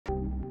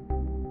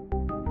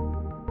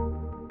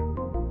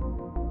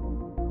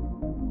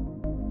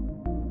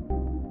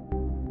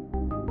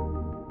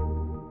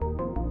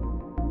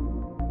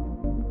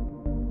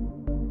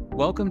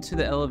Welcome to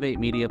the Elevate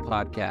Media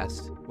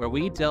Podcast, where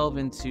we delve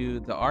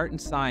into the art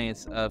and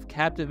science of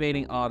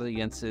captivating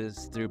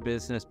audiences through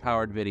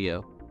business-powered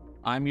video.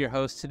 I'm your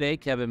host today,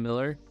 Kevin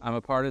Miller. I'm a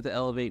part of the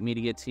Elevate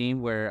Media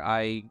team where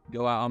I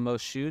go out on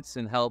most shoots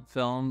and help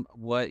film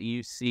what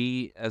you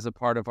see as a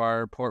part of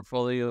our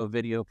portfolio of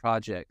video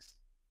projects.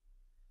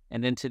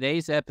 And in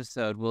today's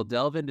episode, we'll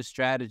delve into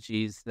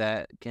strategies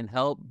that can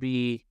help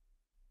be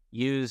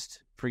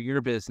used for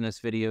your business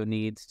video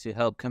needs to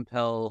help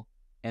compel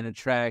and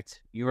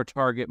attract your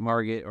target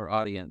market or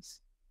audience.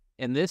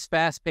 In this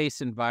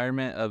fast-paced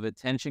environment of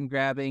attention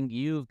grabbing,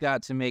 you've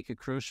got to make a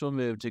crucial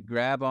move to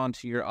grab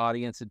onto your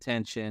audience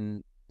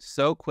attention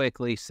so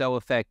quickly, so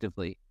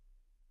effectively.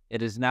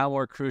 It is now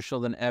more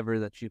crucial than ever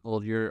that you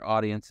hold your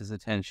audience's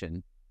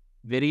attention.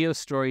 Video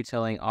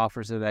storytelling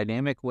offers a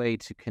dynamic way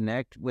to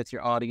connect with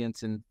your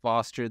audience and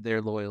foster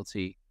their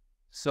loyalty.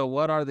 So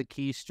what are the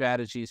key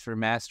strategies for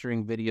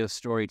mastering video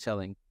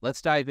storytelling?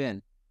 Let's dive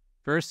in.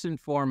 First and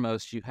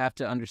foremost, you have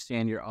to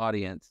understand your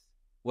audience.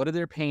 What are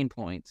their pain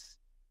points?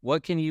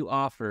 What can you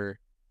offer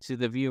to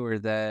the viewer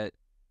that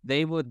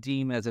they would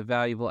deem as a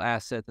valuable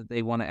asset that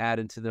they want to add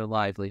into their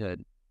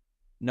livelihood?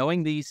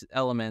 Knowing these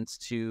elements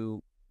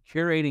to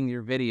curating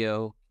your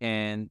video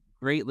can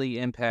greatly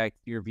impact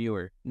your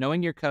viewer.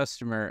 Knowing your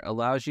customer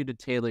allows you to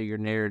tailor your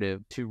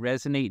narrative to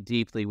resonate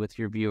deeply with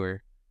your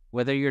viewer.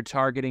 Whether you're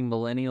targeting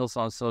millennials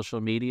on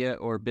social media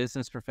or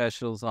business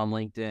professionals on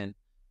LinkedIn,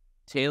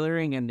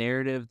 tailoring a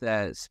narrative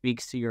that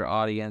speaks to your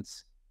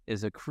audience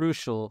is a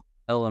crucial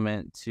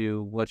element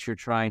to what you're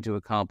trying to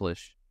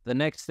accomplish. The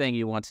next thing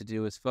you want to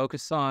do is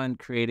focus on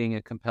creating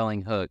a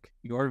compelling hook.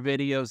 Your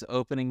video's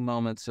opening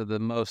moments are the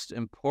most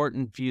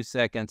important few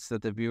seconds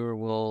that the viewer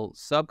will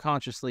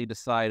subconsciously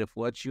decide if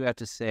what you have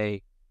to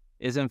say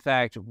is in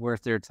fact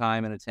worth their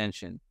time and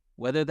attention.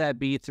 Whether that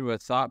be through a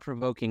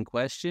thought-provoking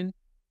question,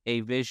 a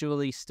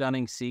visually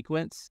stunning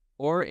sequence,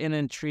 or an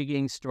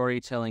intriguing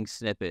storytelling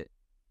snippet.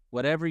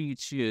 Whatever you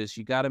choose,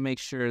 you got to make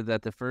sure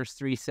that the first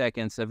 3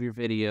 seconds of your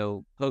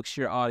video hooks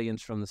your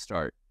audience from the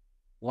start.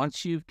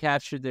 Once you've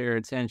captured their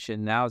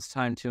attention, now it's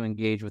time to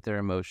engage with their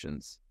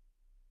emotions.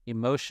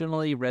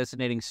 Emotionally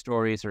resonating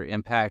stories are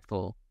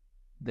impactful.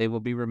 They will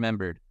be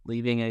remembered,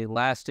 leaving a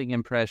lasting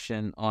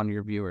impression on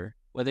your viewer.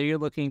 Whether you're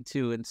looking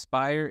to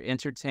inspire,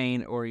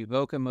 entertain, or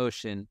evoke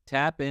emotion,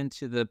 tap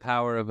into the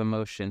power of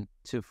emotion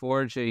to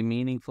forge a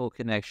meaningful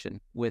connection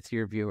with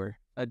your viewer.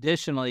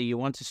 Additionally, you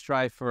want to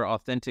strive for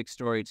authentic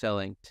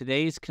storytelling.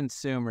 Today's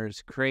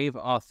consumers crave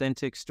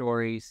authentic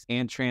stories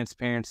and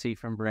transparency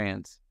from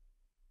brands.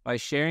 By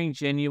sharing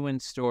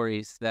genuine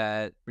stories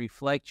that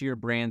reflect your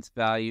brand's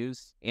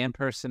values and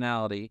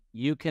personality,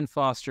 you can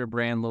foster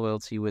brand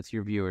loyalty with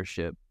your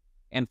viewership.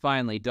 And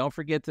finally, don't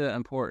forget the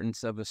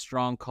importance of a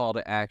strong call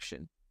to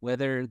action,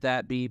 whether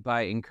that be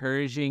by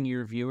encouraging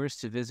your viewers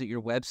to visit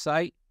your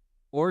website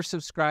or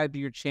subscribe to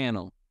your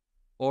channel,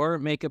 or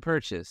make a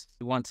purchase.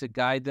 You want to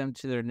guide them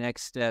to their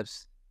next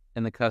steps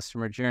in the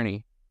customer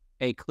journey.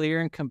 A clear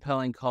and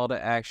compelling call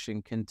to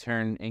action can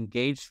turn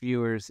engaged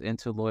viewers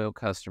into loyal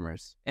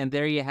customers. And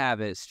there you have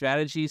it,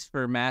 strategies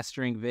for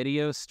mastering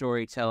video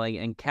storytelling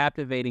and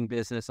captivating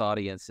business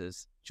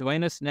audiences.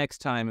 Join us next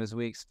time as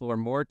we explore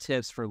more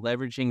tips for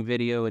leveraging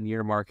video in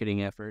your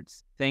marketing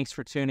efforts. Thanks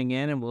for tuning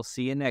in, and we'll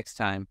see you next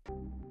time.